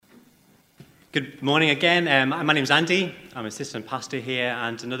Good morning again. My name's Andy. I'm assistant pastor here,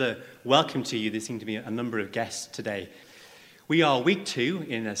 and another welcome to you. There seem to be a number of guests today. We are week 2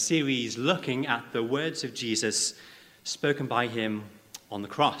 in a series looking at the words of Jesus spoken by him on the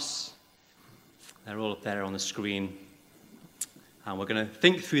cross. They're all up there on the screen, and we're going to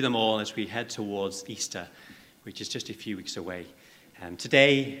think through them all as we head towards Easter, which is just a few weeks away.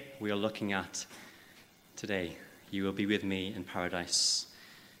 Today, we are looking at, today, you will be with me in paradise.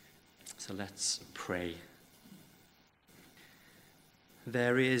 So let's pray.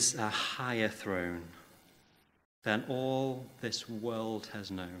 There is a higher throne than all this world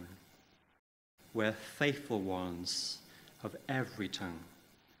has known, where faithful ones of every tongue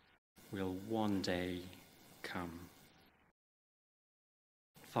will one day come.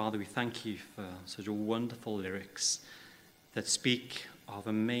 Father, we thank you for such wonderful lyrics that speak of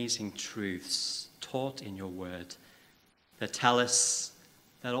amazing truths taught in your word, that tell us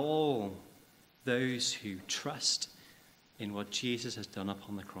that all those who trust in what Jesus has done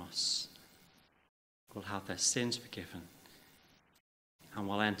upon the cross will have their sins forgiven and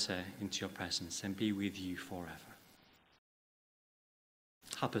will enter into your presence and be with you forever.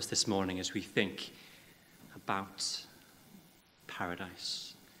 Help us this morning as we think about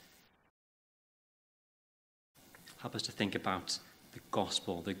paradise. Help us to think about the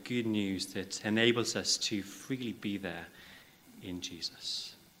gospel, the good news that enables us to freely be there in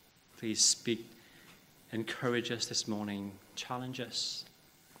Jesus. Please speak, encourage us this morning, challenge us,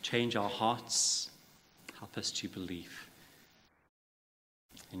 change our hearts, help us to believe.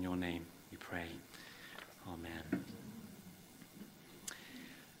 In your name we pray. Amen.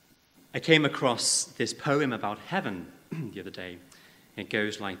 I came across this poem about heaven the other day. It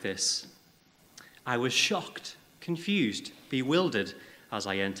goes like this. I was shocked, confused, bewildered as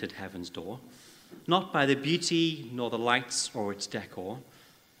I entered heaven's door. Not by the beauty, nor the lights, or its decor,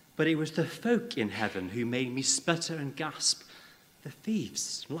 but it was the folk in heaven who made me sputter and gasp, the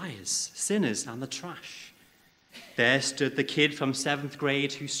thieves, liars, sinners, and the trash. There stood the kid from 7th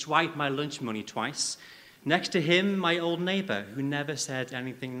grade who swiped my lunch money twice. Next to him, my old neighbor who never said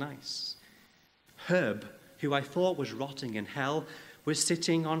anything nice. Herb, who I thought was rotting in hell, was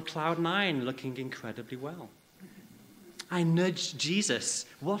sitting on cloud 9 looking incredibly well. I nudged Jesus.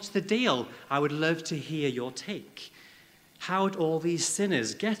 What's the deal? I would love to hear your take. How'd all these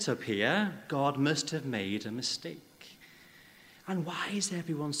sinners get up here? God must have made a mistake. And why is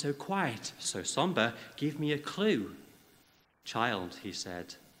everyone so quiet, so somber? Give me a clue. Child, he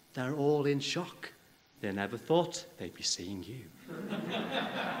said, they're all in shock. They never thought they'd be seeing you.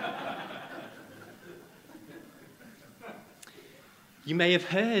 You may have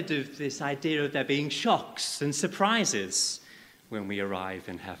heard of this idea of there being shocks and surprises when we arrive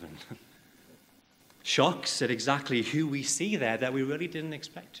in heaven. Shocks at exactly who we see there that we really didn't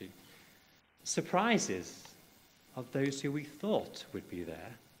expect to. Surprises of those who we thought would be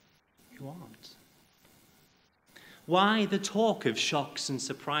there who aren't. Why the talk of shocks and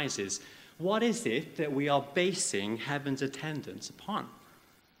surprises? What is it that we are basing heaven's attendance upon?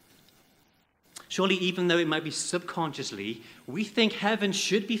 Surely, even though it might be subconsciously, we think heaven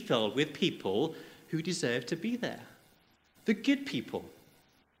should be filled with people who deserve to be there. The good people.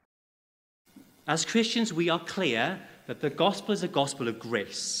 As Christians, we are clear that the gospel is a gospel of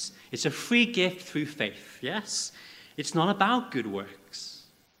grace. It's a free gift through faith, yes? It's not about good works.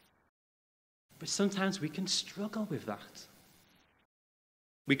 But sometimes we can struggle with that.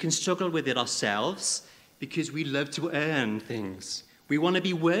 We can struggle with it ourselves because we love to earn things. We want to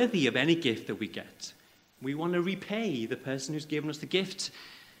be worthy of any gift that we get. We want to repay the person who's given us the gift.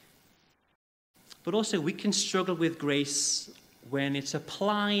 But also we can struggle with grace when it's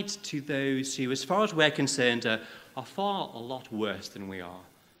applied to those who, as far as we're concerned, are a lot worse than we are,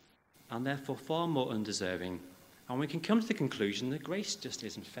 and therefore far more undeserving. And we can come to the conclusion that grace just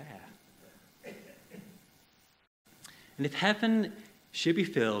isn't fair. And if heaven should be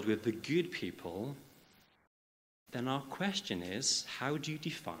filled with the good people, then our question is, how do you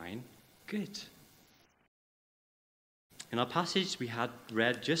define good? In our passage we had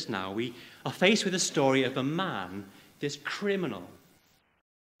read just now, we are faced with a story of a man, this criminal,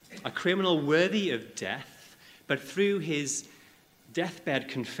 a criminal worthy of death, but through his deathbed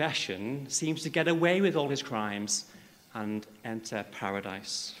confession seems to get away with all his crimes and enter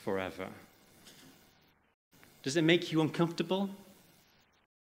paradise forever. Does it make you uncomfortable?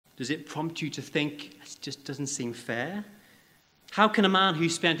 Does it prompt you to think, it just doesn't seem fair? How can a man who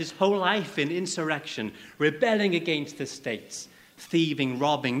spent his whole life in insurrection, rebelling against the state, thieving,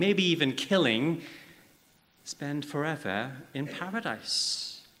 robbing, maybe even killing, spend forever in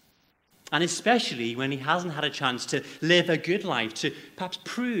paradise? And especially when he hasn't had a chance to live a good life, to perhaps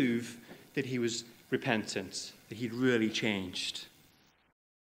prove that he was repentant, that he'd really changed.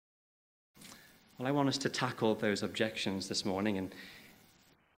 Well, I want us to tackle those objections this morning and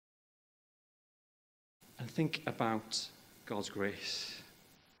think about God's grace.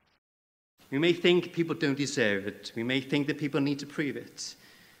 We may think people don't deserve it. We may think that people need to prove it.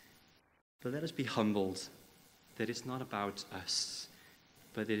 But let us be humbled that it's not about us,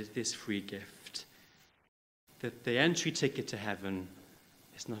 but it is this free gift. That the entry ticket to heaven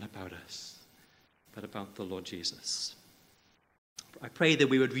is not about us, but about the Lord Jesus. I pray that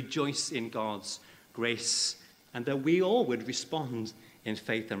we would rejoice in God's grace and that we all would respond in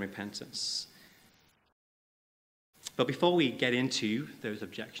faith and repentance. But before we get into those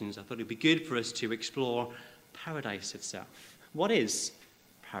objections, I thought it would be good for us to explore paradise itself. What is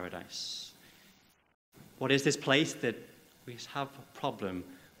paradise? What is this place that we have a problem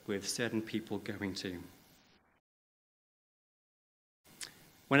with certain people going to?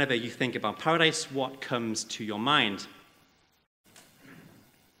 Whenever you think about paradise, what comes to your mind?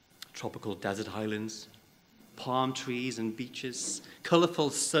 Tropical desert islands, palm trees and beaches, colourful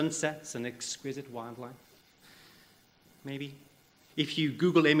sunsets and exquisite wildlife. Maybe. If you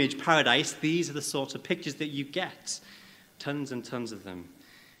Google image paradise, these are the sorts of pictures that you get. Tons and tons of them.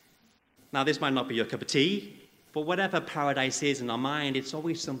 Now, this might not be your cup of tea, but whatever paradise is in our mind, it's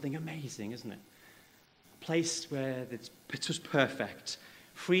always something amazing, isn't it? A place where it's just perfect,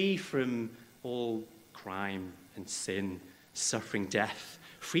 free from all crime and sin, suffering, death,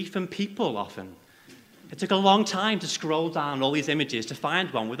 free from people often. It took a long time to scroll down all these images to find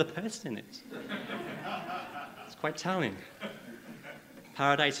one with a person in it. It's quite telling.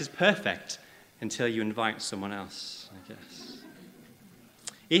 Paradise is perfect until you invite someone else, I guess.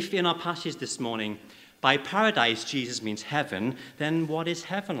 If in our passage this morning, by paradise Jesus means heaven, then what is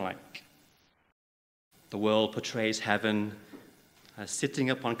heaven like? The world portrays heaven as sitting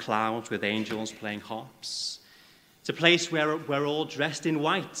up on clouds with angels playing harps. It's a place where we're all dressed in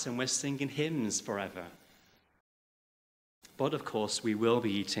white and we're singing hymns forever. But of course, we will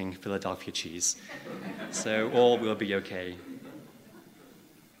be eating Philadelphia cheese, so all will be okay.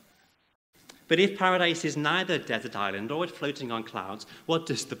 But if paradise is neither a desert island or it's floating on clouds, what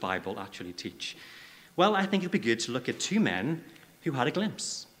does the Bible actually teach? Well, I think it'd be good to look at two men who had a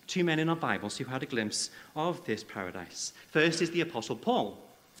glimpse. Two men in our Bibles who had a glimpse of this paradise. First is the Apostle Paul.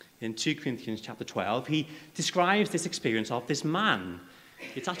 In 2 Corinthians chapter 12, he describes this experience of this man.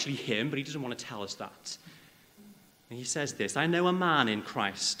 It's actually him, but he doesn't want to tell us that. And he says this, "I know a man in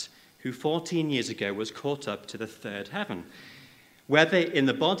Christ who 14 years ago was caught up to the third heaven. Whether in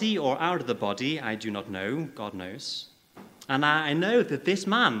the body or out of the body, I do not know, God knows. And I know that this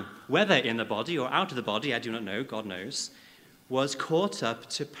man, whether in the body or out of the body, I do not know, God knows, was caught up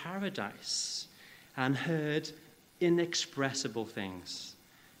to paradise and heard inexpressible things,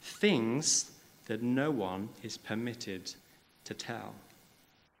 things that no one is permitted to tell."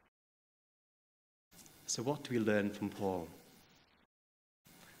 So what do we learn from Paul?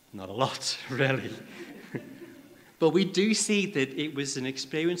 Not a lot, really. But we do see that it was an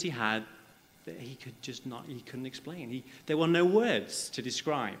experience he had that he couldn't explain. There were no words to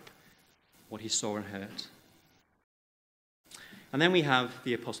describe what he saw and heard. And then we have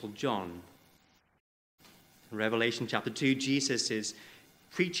the Apostle John. In Revelation chapter 2, Jesus is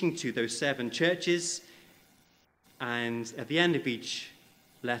preaching to those 7 churches, and at the end of each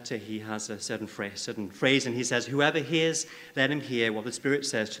letter he has a certain phrase, and he says, "Whoever hears, let him hear what the Spirit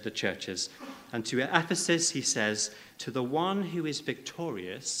says to the churches." And to Ephesus he says, "To the one who is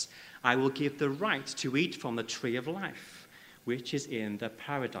victorious, I will give the right to eat from the tree of life, which is in the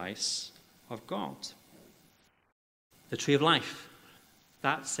paradise of God." The tree of life,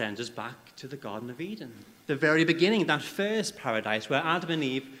 that sends us back to the Garden of Eden. The very beginning, that first paradise where Adam and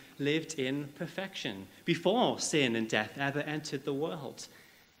Eve lived in perfection, before sin and death ever entered the world.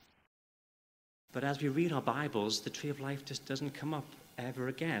 But as we read our Bibles, the tree of life just doesn't come up ever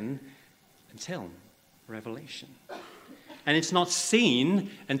again until Revelation. And it's not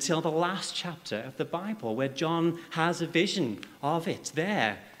seen until the last chapter of the Bible, where John has a vision of it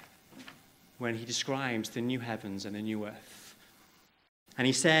there, when he describes the new heavens and the new earth. And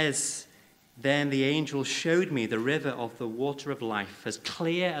he says, "Then the angel showed me the river of the water of life, as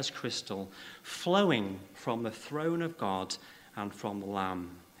clear as crystal, flowing from the throne of God and from the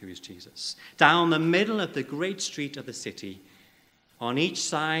Lamb, who is Jesus, down the middle of the great street of the city. On each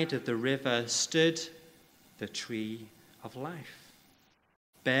side of the river stood the tree of life,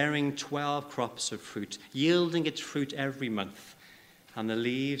 bearing 12 crops of fruit, yielding its fruit every month, and the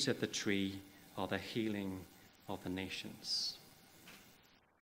leaves of the tree are the healing of the nations."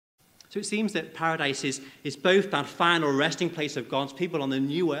 So it seems that paradise is both that final resting place of God's people on the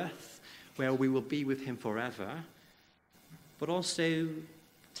new earth, where we will be with him forever, but also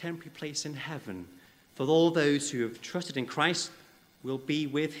temporary place in heaven for all those who have trusted in Christ will be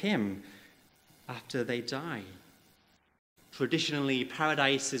with him after they die. Traditionally,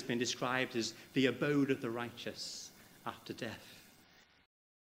 paradise has been described as the abode of the righteous after death.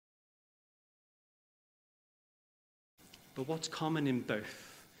 But what's common in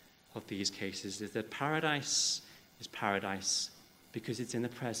both of these cases is that paradise is paradise because it's in the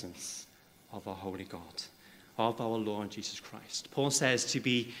presence of our holy God, of our Lord Jesus Christ. Paul says to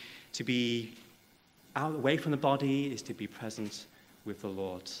be out away from the body is to be present with the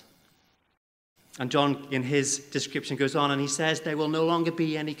Lord. And John, in his description, goes on and he says, there will no longer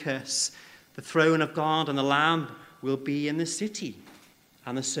be any curse. The throne of God and the Lamb will be in the city,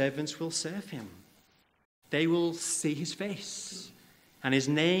 and the servants will serve him. They will see his face, and his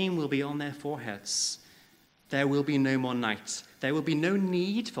name will be on their foreheads. There will be no more night. There will be no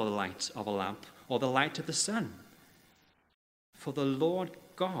need for the light of a lamp or the light of the sun. For the Lord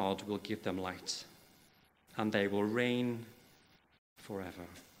God will give them light, and they will reign forever.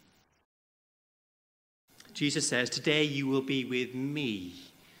 Jesus says, today you will be with me,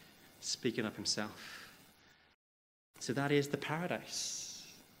 speaking of himself. So that is the paradise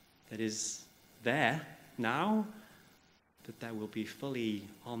that is there now, but that will be fully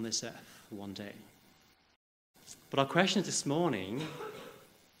on this earth one day. But our questions this morning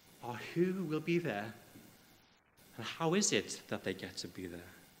are who will be there, and how is it that they get to be there?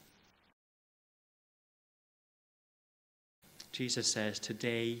 Jesus says,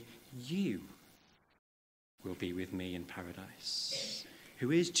 today you will be with me in paradise. Who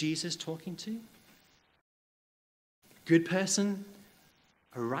is Jesus talking to? Good person,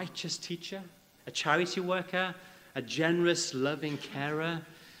 a righteous teacher, a charity worker, a generous, loving carer?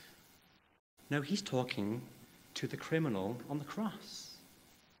 No, he's talking to the criminal on the cross.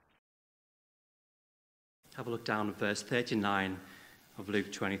 Have a look down at verse 39 of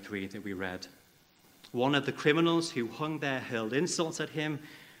Luke 23 that we read. One of the criminals who hung there hurled insults at him.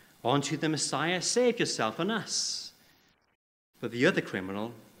 Onto the Messiah, save yourself and us. But the other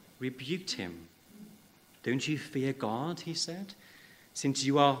criminal rebuked him. Don't you fear God, he said, since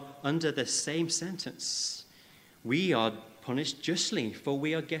you are under the same sentence. We are punished justly, for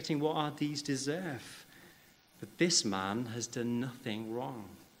we are getting what our deeds deserve. But this man has done nothing wrong.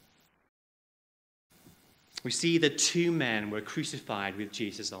 We see that two men were crucified with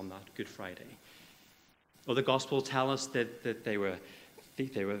Jesus on that Good Friday. Other Gospels tell us that they were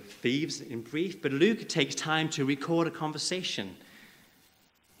thieves in brief, but Luke takes time to record a conversation.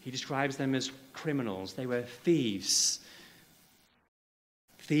 He describes them as criminals. They were thieves.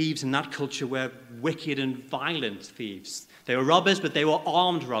 Thieves in that culture were wicked and violent thieves. They were robbers, but they were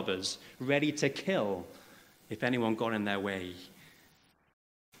armed robbers, ready to kill if anyone got in their way.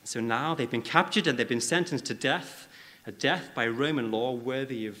 So now they've been captured and they've been sentenced to death, a death by Roman law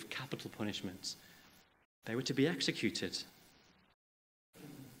worthy of capital punishment. They were to be executed.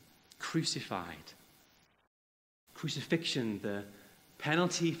 Crucified. Crucifixion, the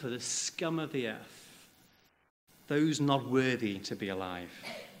penalty for the scum of the earth, those not worthy to be alive.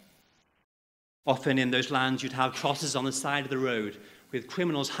 Often in those lands you'd have crosses on the side of the road with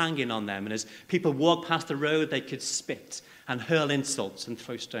criminals hanging on them, and as people walked past the road they could spit and hurl insults and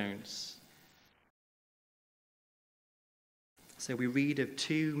throw stones. So we read of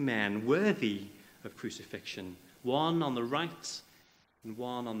two men worthy of crucifixion, one on the right and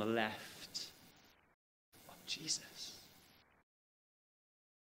one on the left of Jesus.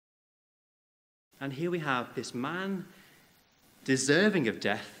 And here we have this man deserving of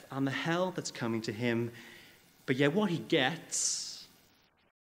death and the hell that's coming to him, but yet what he gets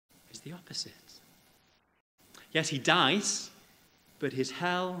is the opposite. Yes, he dies, but his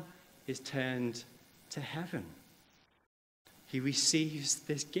hell is turned to heaven. He receives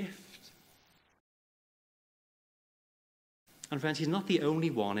this gift. And friends, he's not the only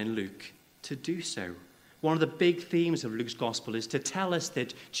one in Luke to do so. One of the big themes of Luke's gospel is to tell us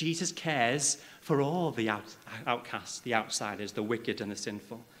that Jesus cares for all the outcasts, the outsiders, the wicked and the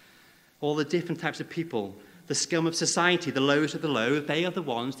sinful. All the different types of people, the scum of society, the lowest of the low, they are the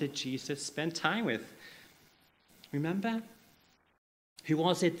ones that Jesus spent time with. Remember? Who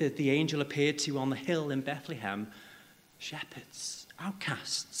was it that the angel appeared to on the hill in Bethlehem? Shepherds,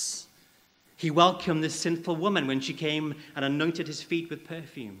 outcasts. He welcomed this sinful woman when she came and anointed his feet with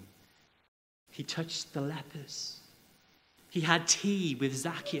perfume. He touched the lepers. He had tea with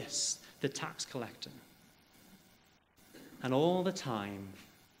Zacchaeus, the tax collector. And all the time,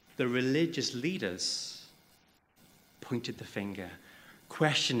 the religious leaders pointed the finger,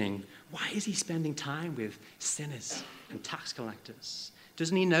 questioning, why is he spending time with sinners and tax collectors?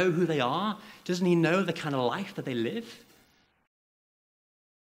 Doesn't he know who they are? Doesn't he know the kind of life that they live?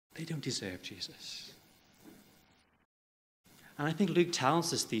 They don't deserve Jesus. And I think Luke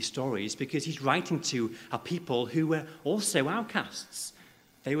tells us these stories because he's writing to a people who were also outcasts.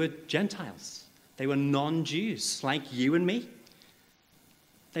 They were Gentiles. They were non-Jews, like you and me.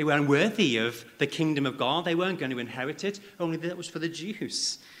 They were unworthy of the kingdom of God. They weren't going to inherit it. Only that was for the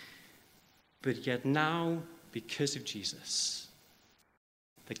Jews. But yet now, because of Jesus,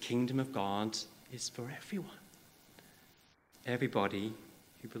 the kingdom of God is for everyone. Everybody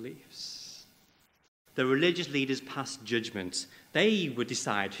who believes. The religious leaders passed judgment. They would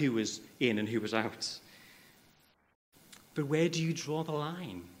decide who was in and who was out. But where do you draw the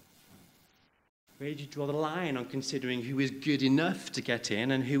line? Where do you draw the line on considering who is good enough to get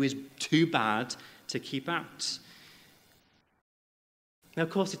in and who is too bad to keep out? Now, of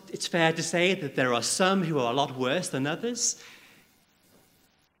course, it's fair to say that there are some who are a lot worse than others.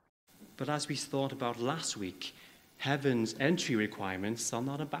 But as we thought about last week, heaven's entry requirements are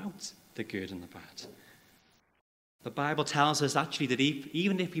not about the good and the bad. The Bible tells us actually that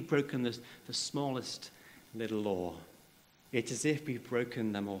even if we've broken the smallest little law, it's as if we've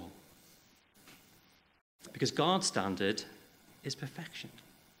broken them all. Because God's standard is perfection.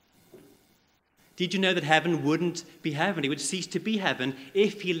 Did you know that heaven wouldn't be heaven? It would cease to be heaven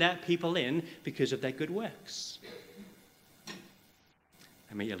if he let people in because of their good works.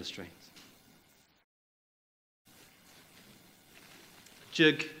 Let me illustrate. A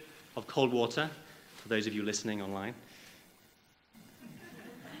jug of cold water, for those of you listening online,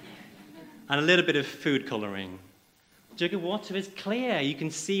 and a little bit of food coloring. A jug of water is clear. You can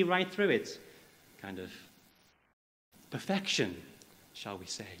see right through it. Kind of perfection, shall we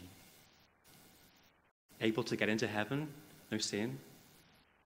say. Able to get into heaven, no sin.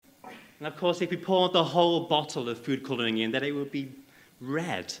 And of course, if we poured the whole bottle of food coloring in, then it would be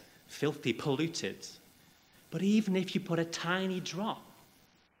red, filthy, polluted. But even if you put a tiny drop,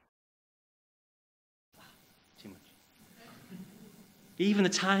 too much. Even the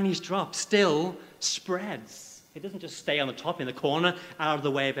tiniest drop still spreads. It doesn't just stay on the top in the corner, out of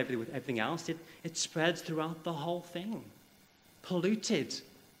the way of everything else. It spreads throughout the whole thing. Polluted.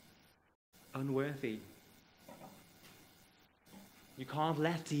 Unworthy. You can't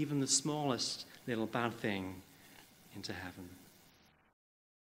let even the smallest little bad thing into heaven.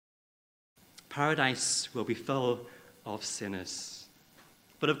 Paradise will be full of sinners.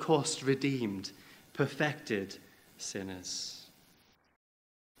 But of course, redeemed, perfected sinners.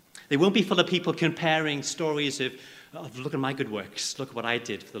 They won't be full of people comparing stories of look at my good works, look at what I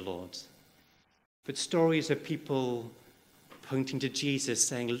did for the Lord. But stories of people pointing to Jesus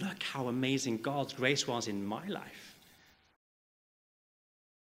saying, look how amazing God's grace was in my life.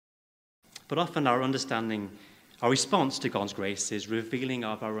 But often our response to God's grace is revealing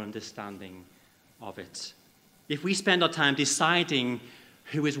of our understanding of it. If we spend our time deciding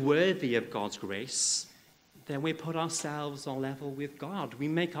who is worthy of God's grace, then we put ourselves on level with God. We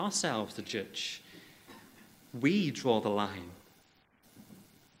make ourselves the judge. We draw the line.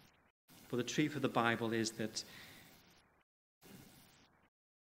 But the truth of the Bible is that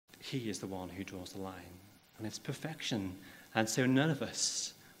he is the one who draws the line. And it's perfection. And so none of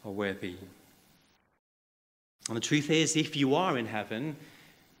us are worthy. And the truth is, if you are in heaven,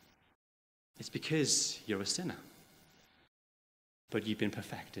 it's because you're a sinner. But you've been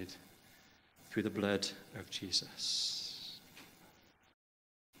perfected through the blood of Jesus.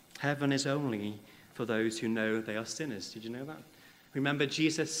 Heaven is only for those who know they are sinners. Did you know that? Remember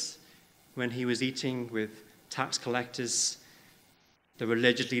Jesus, when he was eating with tax collectors, the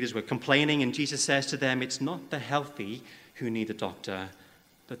religious leaders were complaining, and Jesus says to them, it's not the healthy who need a doctor,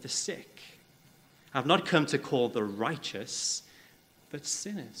 but the sick. I've not come to call the righteous, but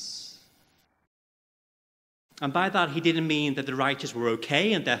sinners. And by that, he didn't mean that the righteous were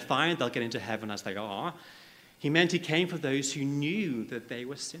okay and they're fine, they'll get into heaven as they are. He meant he came for those who knew that they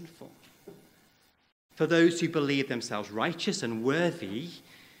were sinful. For those who believed themselves righteous and worthy,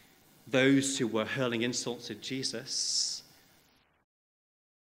 those who were hurling insults at Jesus.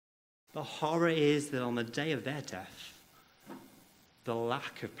 The horror is that on the day of their death, the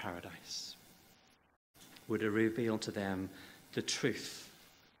lack of paradise would have revealed to them the truth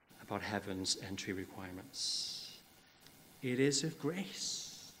about heaven's entry requirements. It is of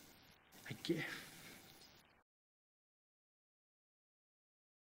grace, a gift.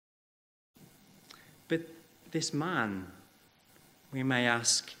 But this man, we may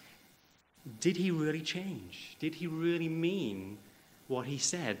ask, did he really change? Did he really mean what he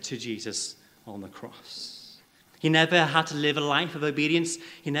said to Jesus on the cross? He never had to live a life of obedience.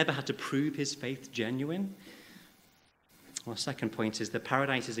 He never had to prove his faith genuine. Well, the second point is that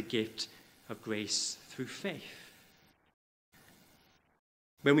paradise is a gift of grace through faith.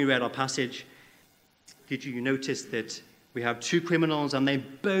 When we read our passage, did you notice that we have two criminals and they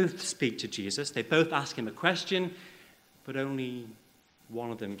both speak to Jesus? They both ask him a question, but only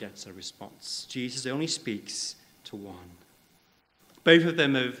one of them gets a response. Jesus only speaks to one. Both of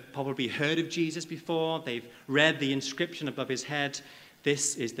them have probably heard of Jesus before. They've read the inscription above his head,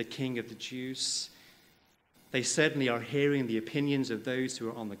 "This is the King of the Jews." They certainly are hearing the opinions of those who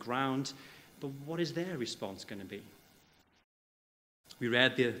are on the ground, but what is their response going to be? We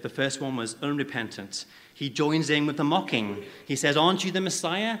read the first one was unrepentant. He joins in with the mocking. He says, "Aren't you the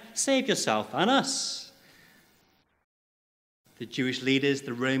Messiah? Save yourself and us." The Jewish leaders,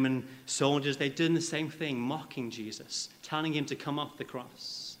 the Roman soldiers, they've done the same thing, mocking Jesus, telling him to come off the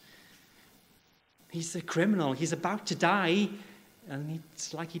cross. He's a criminal. He's about to die, and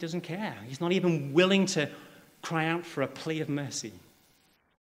it's like he doesn't care. He's not even willing to cry out for a plea of mercy.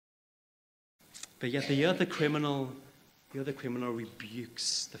 But yet the other criminal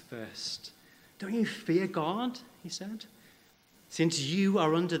rebukes the first. "Don't you fear God?" he said. "Since you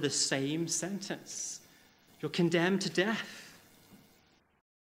are under the same sentence, you're condemned to death."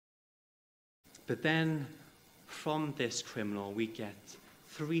 But then from this criminal, we get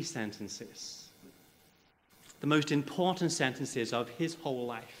three sentences, the most important sentences of his whole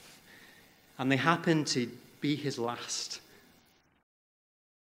life, and they happen to be his last.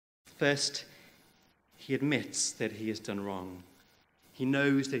 First, he admits that he has done wrong. He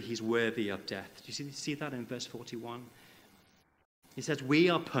knows that he's worthy of death. Do you see that in verse 41? He says, "We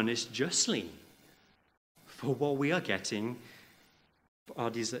are punished justly for what we are getting.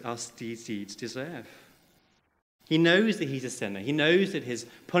 Our deeds deserve." He knows that he's a sinner. He knows that his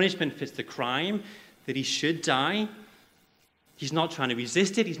punishment fits the crime, that he should die. He's not trying to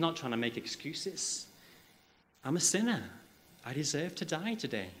resist it. He's not trying to make excuses. "I'm a sinner. I deserve to die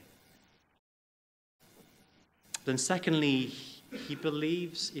today." Then secondly, he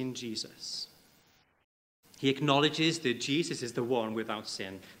believes in Jesus. He acknowledges that Jesus is the one without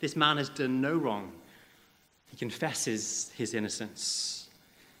sin. This man has done no wrong. He confesses his innocence.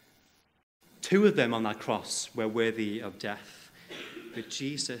 Two of them on that cross were worthy of death, but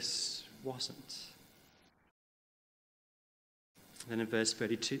Jesus wasn't. Then in verse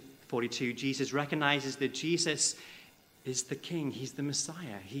 42, Jesus recognizes that Jesus is the King. He's the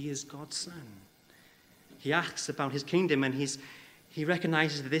Messiah. He is God's Son. He asks about his kingdom, and he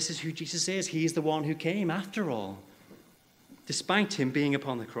recognizes that this is who Jesus is. He is the one who came after all, despite him being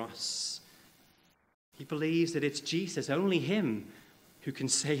upon the cross. He believes that it's Jesus, only him, who can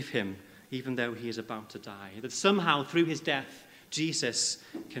save him, even though he is about to die. That somehow, through his death, Jesus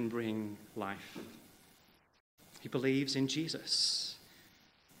can bring life. He believes in Jesus.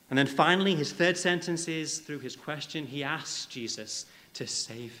 And then finally, his third sentence is, through his question, he asks Jesus to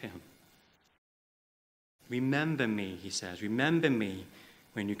save him. "Remember me," he says. "Remember me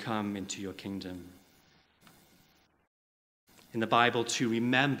when you come into your kingdom." In the Bible, to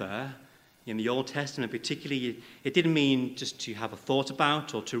remember, in the Old Testament particularly, it didn't mean just to have a thought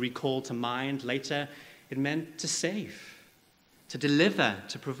about or to recall to mind later. It meant to save, to deliver,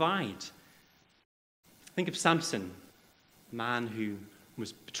 to provide. Think of Samson, a man who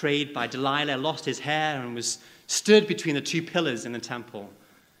was betrayed by Delilah, lost his hair, and was stood between the two pillars in the temple.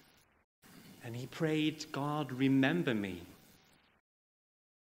 And he prayed, "God, remember me."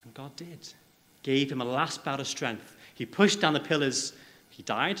 And God did. Gave him a last bout of strength. He pushed down the pillars. He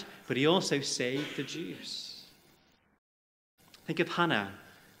died, but he also saved the Jews. Think of Hannah,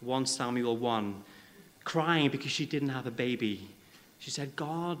 1 Samuel 1, crying because she didn't have a baby. She said,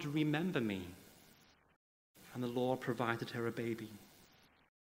 "God, remember me." And the Lord provided her a baby.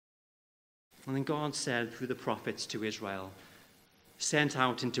 And then God said through the prophets to Israel, sent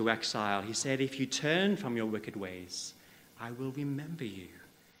out into exile, he said, "If you turn from your wicked ways, I will remember you,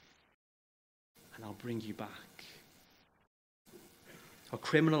 and I'll bring you back." A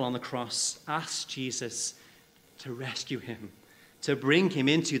criminal on the cross asked Jesus to rescue him, to bring him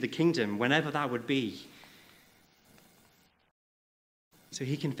into the kingdom, whenever that would be. So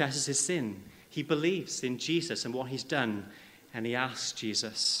he confesses his sin. He believes in Jesus and what he's done, and he asks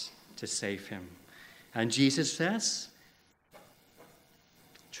Jesus to save him. And Jesus says,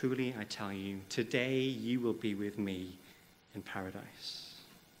 "Truly I tell you, today you will be with me in paradise."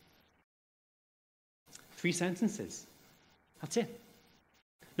 3 sentences. That's it.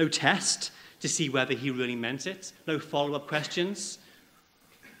 No test to see whether he really meant it. No follow-up questions.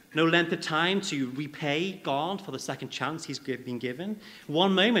 No length of time to repay God for the second chance he's been given.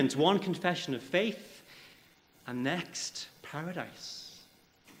 One moment, one confession of faith, and next, paradise.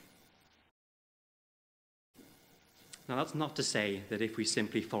 Now, that's not to say that if we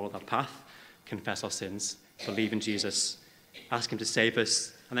simply follow that path, confess our sins, believe in Jesus, ask him to save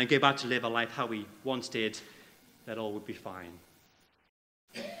us, and then go back to live a life how we once did, that all would be fine.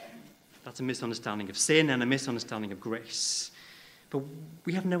 That's a misunderstanding of sin and a misunderstanding of grace. But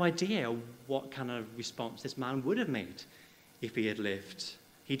we have no idea what kind of response this man would have made if he had lived.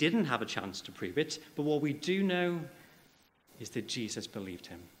 He didn't have a chance to prove it, but what we do know is that Jesus believed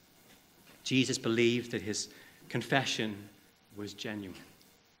him. Jesus believed that his confession was genuine.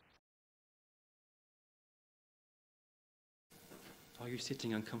 Are you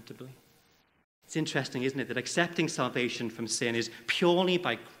sitting uncomfortably? It's interesting, isn't it, that accepting salvation from sin is purely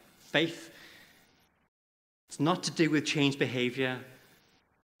by faith. It's not to do with changed behavior.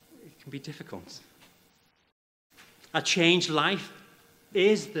 It can be difficult. A changed life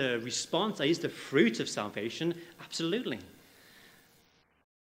is the response, is the fruit of salvation, absolutely.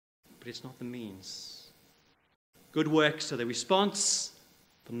 But it's not the means. Good works are the response,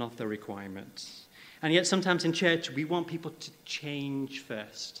 but not the requirement. And yet sometimes in church, we want people to change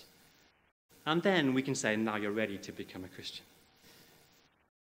first. And then we can say, now you're ready to become a Christian.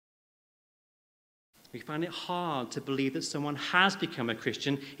 We find it hard to believe that someone has become a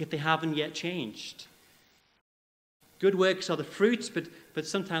Christian if they haven't yet changed. Good works are the fruits, but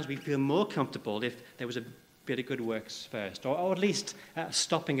sometimes we feel more comfortable if there was a bit of good works first, or at least a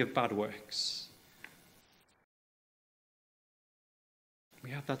stopping of bad works. We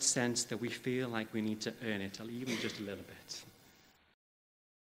have that sense that we feel like we need to earn it, even just a little bit.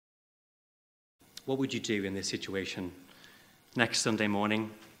 What would you do in this situation? Next Sunday morning,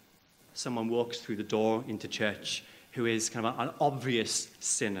 someone walks through the door into church who is kind of an obvious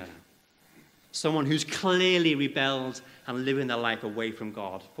sinner. Someone who's clearly rebelled and living their life away from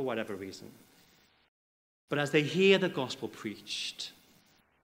God for whatever reason. But as they hear the gospel preached,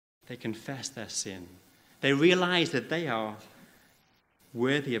 they confess their sin. They realize that they are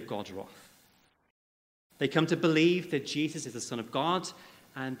worthy of God's wrath. They come to believe that Jesus is the Son of God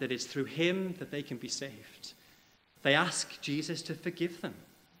and that it's through him that they can be saved. They ask Jesus to forgive them.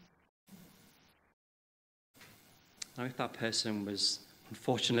 Now, if that person was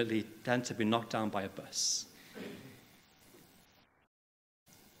unfortunately then to be knocked down by a bus,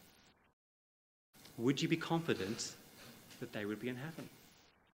 would you be confident that they would be in heaven?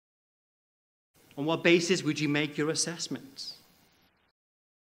 On what basis would you make your assessment?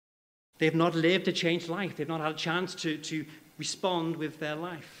 They've not lived a changed life. They've not had a chance to respond with their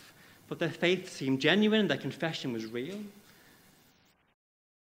life. But their faith seemed genuine. Their confession was real.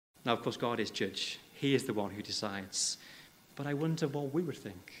 Now, of course, God is judge. He is the one who decides. But I wonder what we would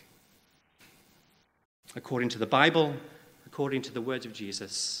think. According to the Bible, according to the words of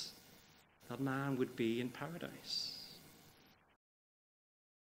Jesus, that man would be in paradise.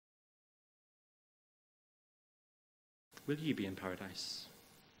 Will you be in paradise?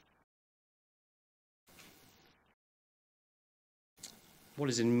 What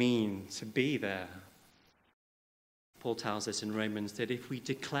does it mean to be there? Paul tells us in Romans that if we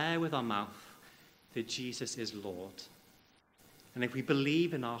declare with our mouth that Jesus is Lord, and if we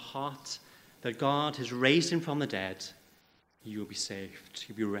believe in our heart that God has raised him from the dead, you will be saved,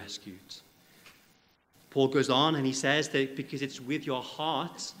 you'll be rescued. Paul goes on and he says that because it's with your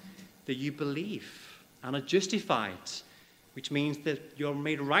heart that you believe and are justified, which means that you're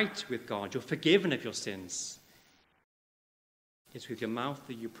made right with God, you're forgiven of your sins. It's with your mouth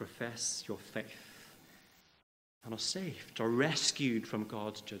that you profess your faith and are saved or rescued from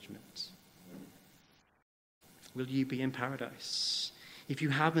God's judgment. Will you be in paradise? If you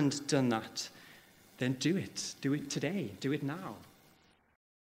haven't done that, then do it. Do it today. Do it now.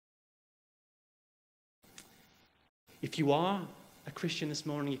 If you are a Christian this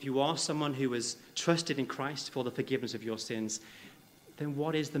morning, if you are someone who has trusted in Christ for the forgiveness of your sins, then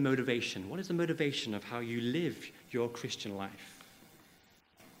what is the motivation? What is the motivation of how you live your Christian life?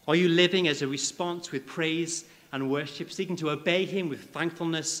 Are you living as a response with praise and worship, seeking to obey him with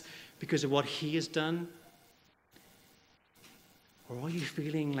thankfulness because of what he has done? Or are you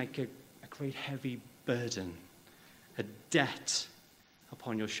feeling like a great heavy burden, a debt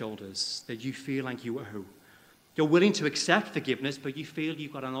upon your shoulders that you feel like you owe? You're willing to accept forgiveness, but you feel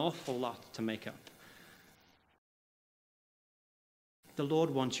you've got an awful lot to make up. The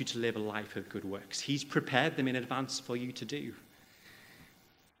Lord wants you to live a life of good works. He's prepared them in advance for you to do.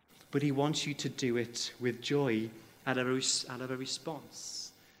 But he wants you to do it with joy out of a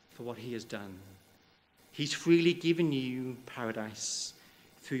response for what he has done. He's freely given you paradise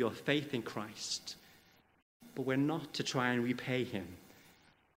through your faith in Christ. But we're not to try and repay him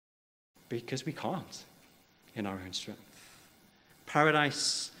because we can't in our own strength.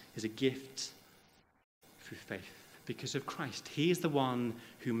 Paradise is a gift through faith because of Christ. He is the one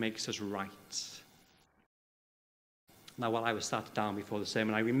who makes us right. Now, while I was sat down before the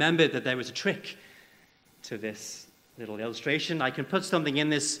sermon, I remembered that there was a trick to this little illustration. I can put something in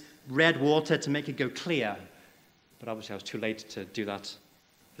this red water to make it go clear, but obviously I was too late to do that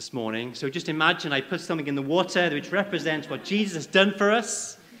this morning. So just imagine I put something in the water which represents what Jesus has done for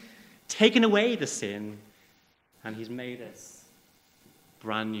us, taken away the sin, and he's made us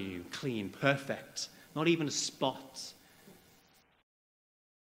brand new, clean, perfect, not even a spot.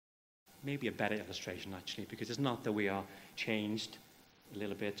 Maybe a better illustration, actually, because it's not that we are changed a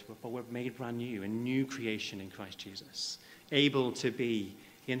little bit, but we're made brand new, a new creation in Christ Jesus, able to be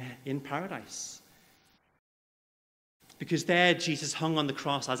in paradise. Because there, Jesus hung on the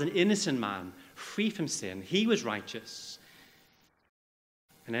cross as an innocent man, free from sin. He was righteous.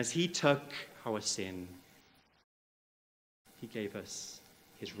 And as he took our sin, he gave us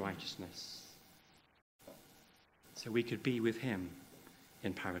his righteousness, so we could be with him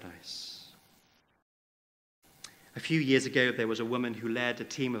in paradise. A few years ago, there was a woman who led a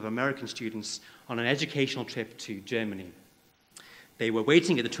team of American students on an educational trip to Germany. They were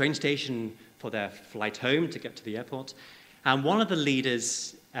waiting at the train station for their flight home to get to the airport, and one of the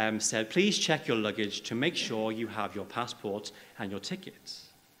leaders said, "Please check your luggage to make sure you have your passport and your ticket."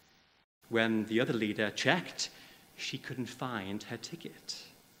 When the other leader checked, she couldn't find her ticket.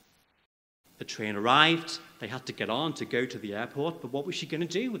 The train arrived, they had to get on to go to the airport, but what was she going to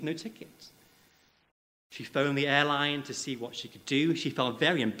do with no ticket? She phoned the airline to see what she could do. She felt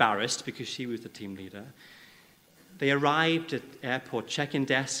very embarrassed because she was the team leader. They arrived at the airport check-in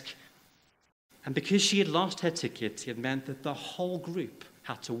desk, and because she had lost her ticket, it meant that the whole group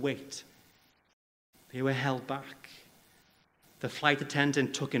had to wait. They were held back. The flight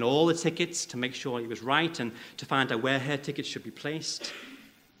attendant took in all the tickets to make sure it was right and to find out where her tickets should be placed.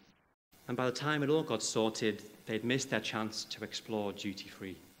 And by the time it all got sorted, they'd missed their chance to explore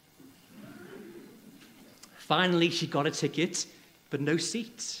duty-free. Finally, she got a ticket, but no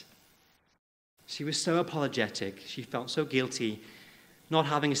seat. She was so apologetic. She felt so guilty. Not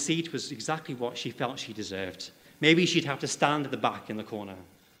having a seat was exactly what she felt she deserved. Maybe she'd have to stand at the back in the corner.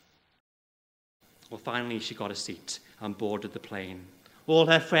 Well, finally, she got a seat and boarded the plane. All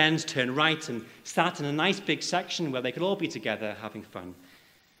her friends turned right and sat in a nice big section where they could all be together having fun.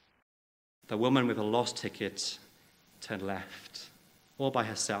 The woman with a lost ticket turned left, all by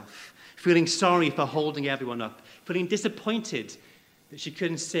herself, feeling sorry for holding everyone up, feeling disappointed that she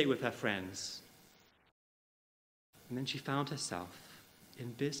couldn't sit with her friends. And then she found herself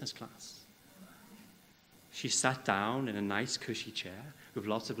in business class. She sat down in a nice cushy chair with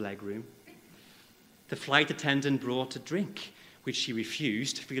lots of leg room. The flight attendant brought a drink, which she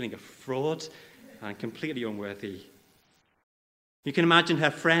refused, feeling a fraud and completely unworthy. You can imagine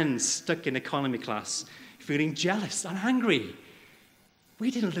her friends stuck in economy class, feeling jealous and angry. We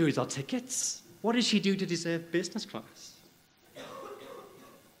didn't lose our tickets. What did she do to deserve business class?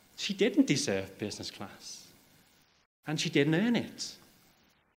 She didn't deserve business class, and she didn't earn it.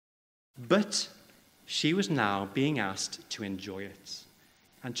 But she was now being asked to enjoy it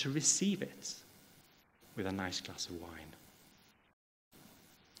and to receive it with a nice glass of wine.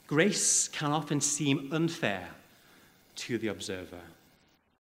 Grace can often seem unfair to the observer,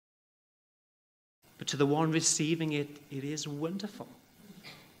 but to the one receiving it, it is wonderful,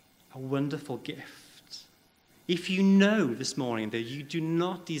 a wonderful gift. If you know this morning that you do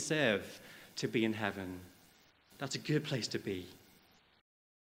not deserve to be in heaven, that's a good place to be.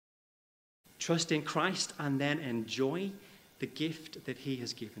 Trust in Christ and then enjoy the gift that he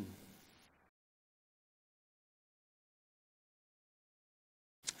has given.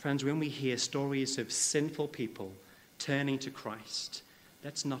 Friends, when we hear stories of sinful people turning to Christ,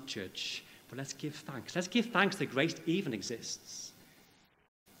 let's not judge, but let's give thanks. Let's give thanks that grace even exists.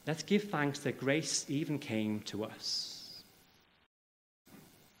 Let's give thanks that grace even came to us.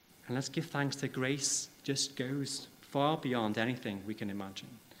 And let's give thanks that grace just goes far beyond anything we can imagine.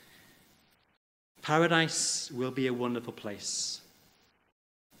 Paradise will be a wonderful place,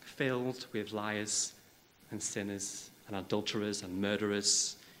 filled with liars and sinners and adulterers and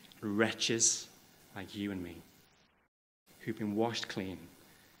murderers, wretches like you and me, who've been washed clean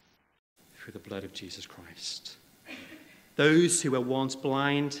through the blood of Jesus Christ. Those who were once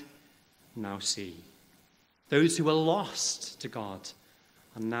blind now see. Those who were lost to God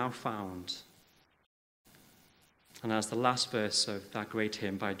are now found. And as the last verse of that great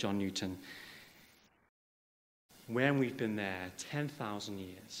hymn by John Newton, when we've been there 10,000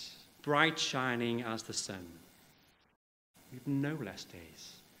 years, bright shining as the sun, we've no less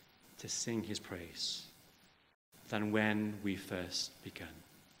days to sing his praise than when we first began.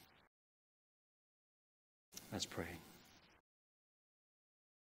 Let's pray.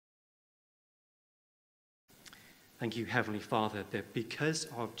 Thank you, Heavenly Father, that because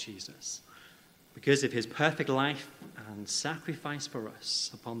of Jesus, because of his perfect life and sacrifice for us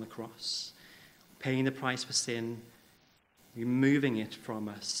upon the cross, paying the price for sin, removing it from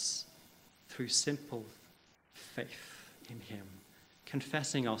us through simple faith in him,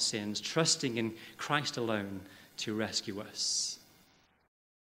 confessing our sins, trusting in Christ alone to rescue us.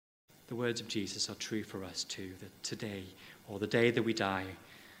 The words of Jesus are true for us too, that today, or the day that we die,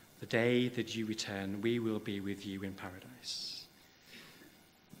 the day that you return, we will be with you in paradise.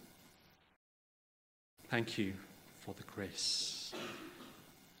 Thank you for the grace.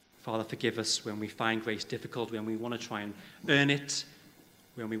 Father, forgive us when we find grace difficult, when we want to try and earn it,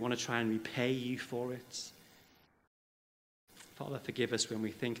 when we want to try and repay you for it. Father, forgive us when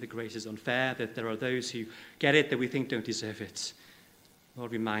we think the grace is unfair, that there are those who get it that we think don't deserve it.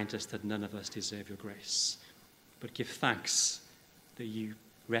 Lord, remind us that none of us deserve your grace, but give thanks that you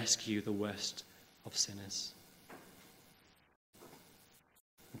rescue the worst of sinners.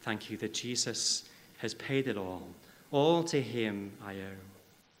 And thank you that Jesus has paid it all to him I owe.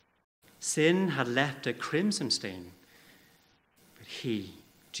 Sin had left a crimson stain, but he,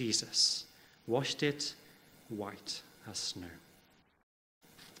 Jesus, washed it white as snow.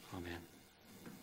 Amen.